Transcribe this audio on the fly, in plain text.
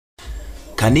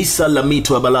Kanisa la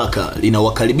Mito ya Baraka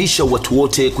linawakaribisha watu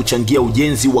wote kuchangia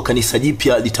ujenzi wa kanisa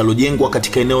jipya litalojengwa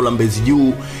katika eneo la Mbezi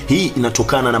Juu. Hii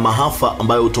inatokana na mahafa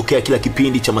ambayo hutokea kila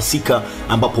kipindi cha masika,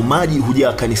 ambapo maji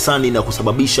hujaa kanisani na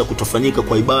kusababisha kutofanyika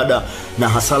kwa ibada na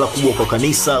hasara kubwa kwa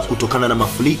kanisa kutokana na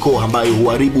mafuriko ambayo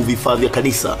huharibu vifaa vya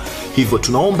kanisa. Hivyo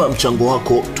tunaomba mchango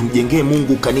wako tumjengee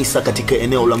Mungu kanisa katika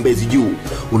eneo la Mbezi Juu.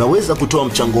 Unaweza kutoa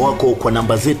mchango wako kwa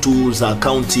namba zetu za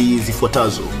akaunti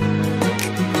zifuatazo.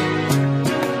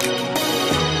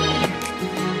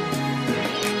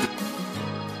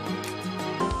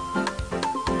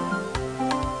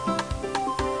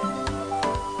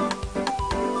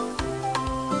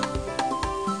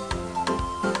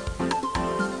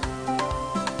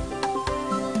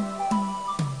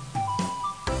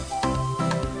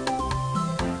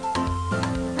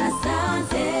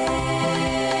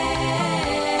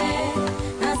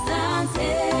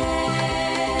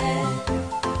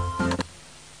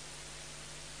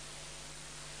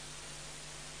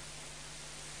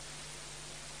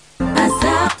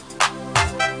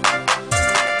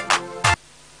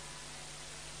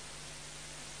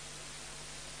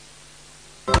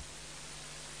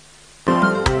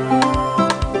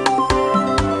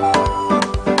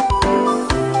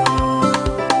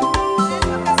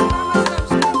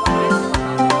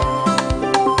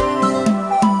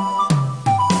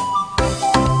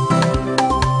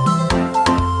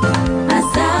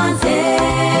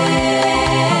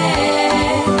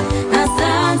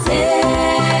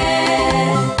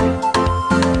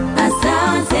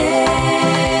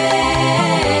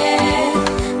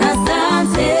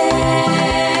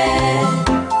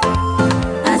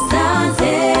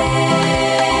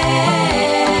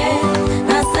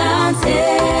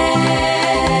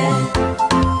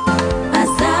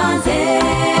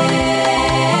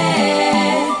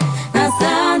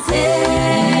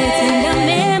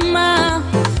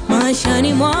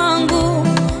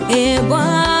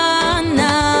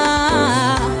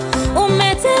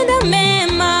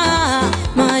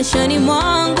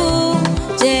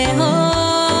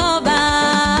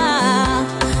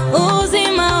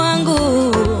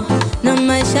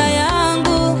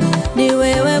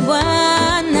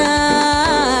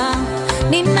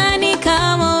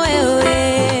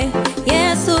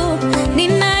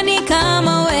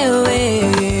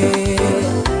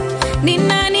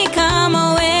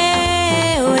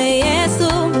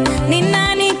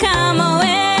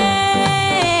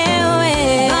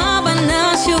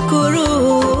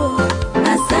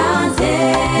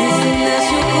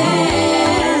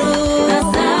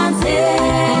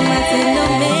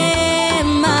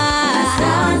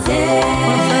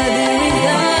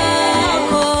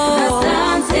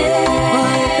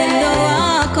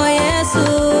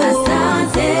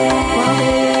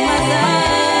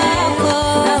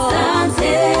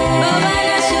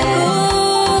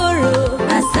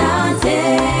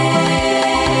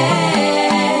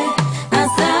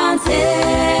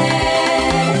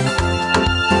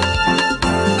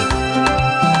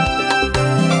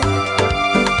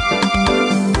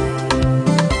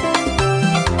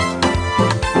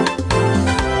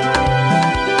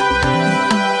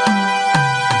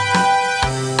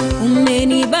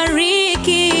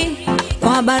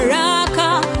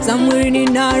 Baraka za mwili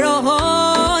na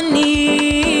rohoni,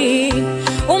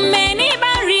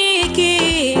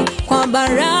 umenibariki kwa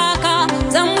baraka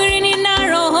za mwili na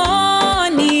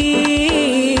rohoni.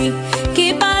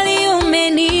 Kibali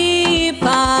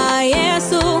umenipa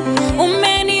Yesu,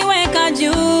 umeniweka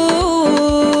juu.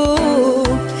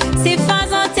 Sifa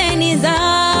zote ni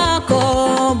zako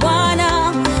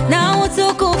Bwana na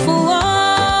utukufu wote.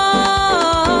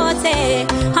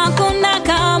 Hakuna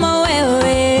kama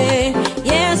wewe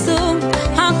Yesu,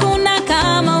 hakuna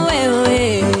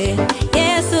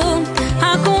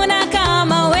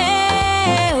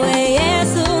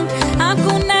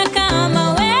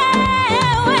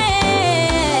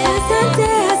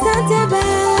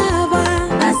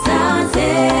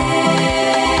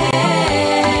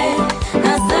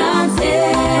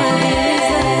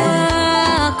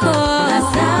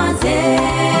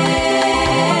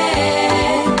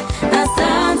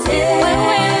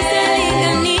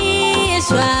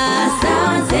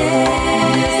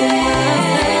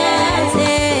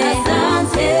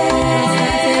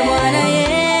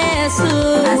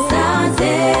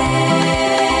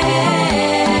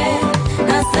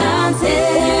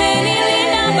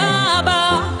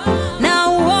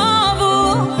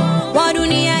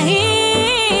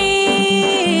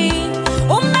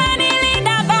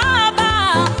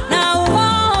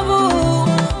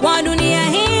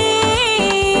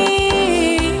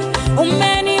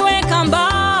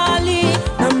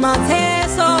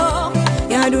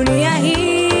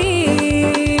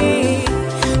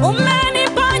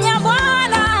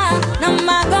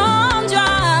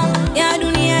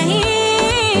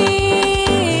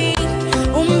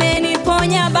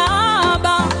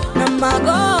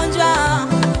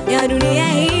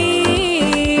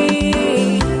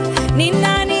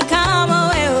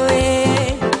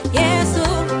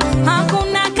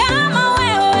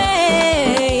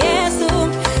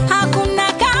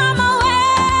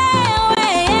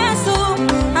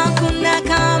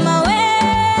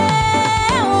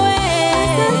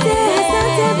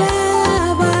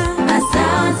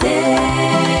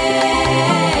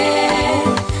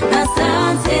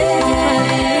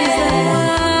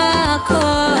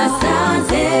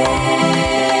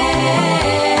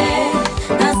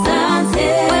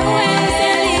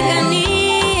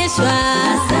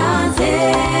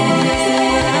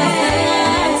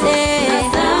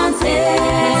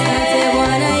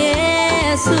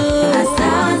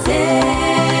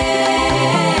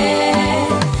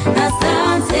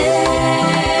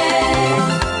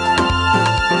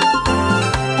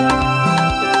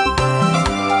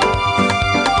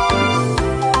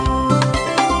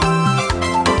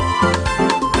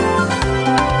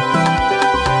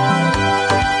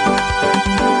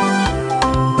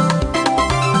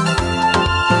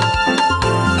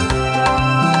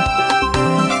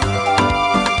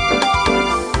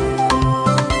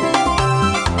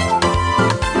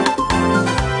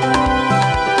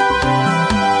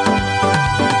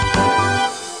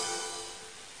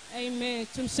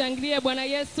Bwana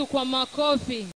Yesu kwa makofi.